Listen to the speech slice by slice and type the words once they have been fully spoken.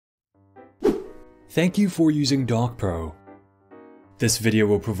Thank you for using DocPro. This video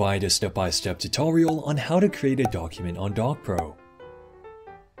will provide a step-by-step tutorial on how to create a document on DocPro.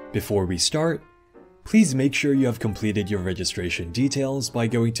 Before we start, please make sure you have completed your registration details by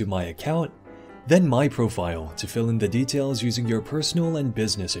going to My Account, then My Profile to fill in the details using your personal and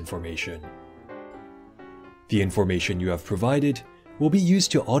business information. The information you have provided will be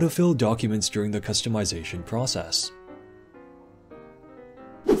used to autofill documents during the customization process.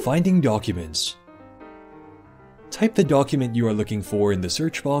 Finding documents. Type the document you are looking for in the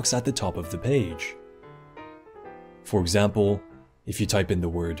search box at the top of the page. For example, if you type in the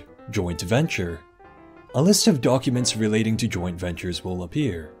word joint venture, a list of documents relating to joint ventures will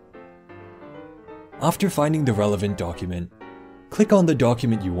appear. After finding the relevant document, click on the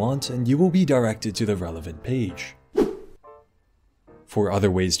document you want and you will be directed to the relevant page. For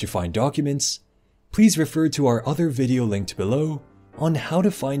other ways to find documents, please refer to our other video linked below on how to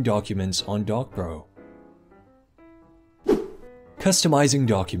find documents on DocPro. Customizing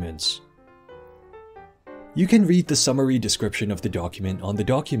documents. You can read the summary description of the document on the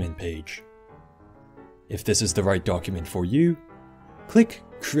document page. If this is the right document for you, click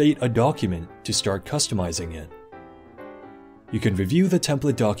Create a Document to start customizing it. You can review the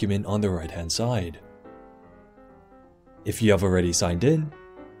template document on the right-hand side. If you have already signed in,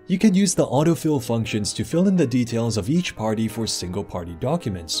 you can use the autofill functions to fill in the details of each party for single-party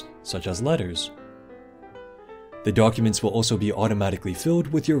documents, such as letters. The documents will also be automatically filled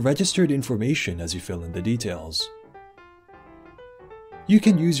with your registered information as you fill in the details. You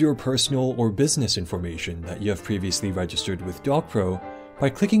can use your personal or business information that you have previously registered with DocPro by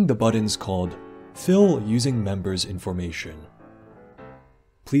clicking the buttons called Fill Using Members Information.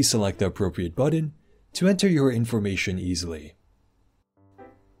 Please select the appropriate button to enter your information easily.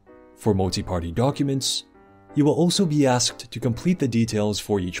 For multi-party documents, you will also be asked to complete the details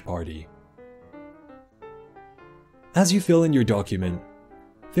for each party. As you fill in your document,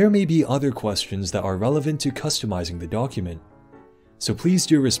 there may be other questions that are relevant to customizing the document, so please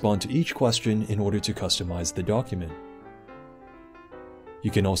do respond to each question in order to customize the document.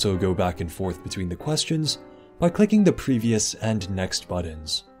 You can also go back and forth between the questions by clicking the previous and next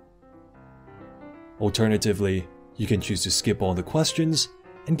buttons. Alternatively, you can choose to skip all the questions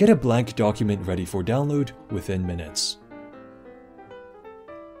and get a blank document ready for download within minutes.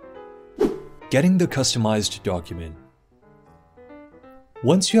 Getting the customized document.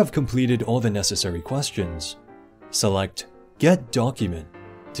 Once you have completed all the necessary questions, select Get Document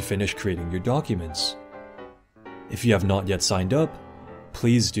to finish creating your documents. If you have not yet signed up,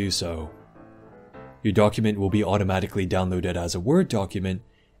 please do so. Your document will be automatically downloaded as a Word document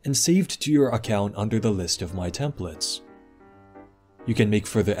and saved to your account under the list of My Templates. You can make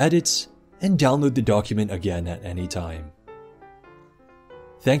further edits and download the document again at any time.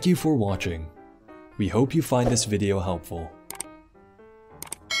 Thank you for watching. We hope you find this video helpful.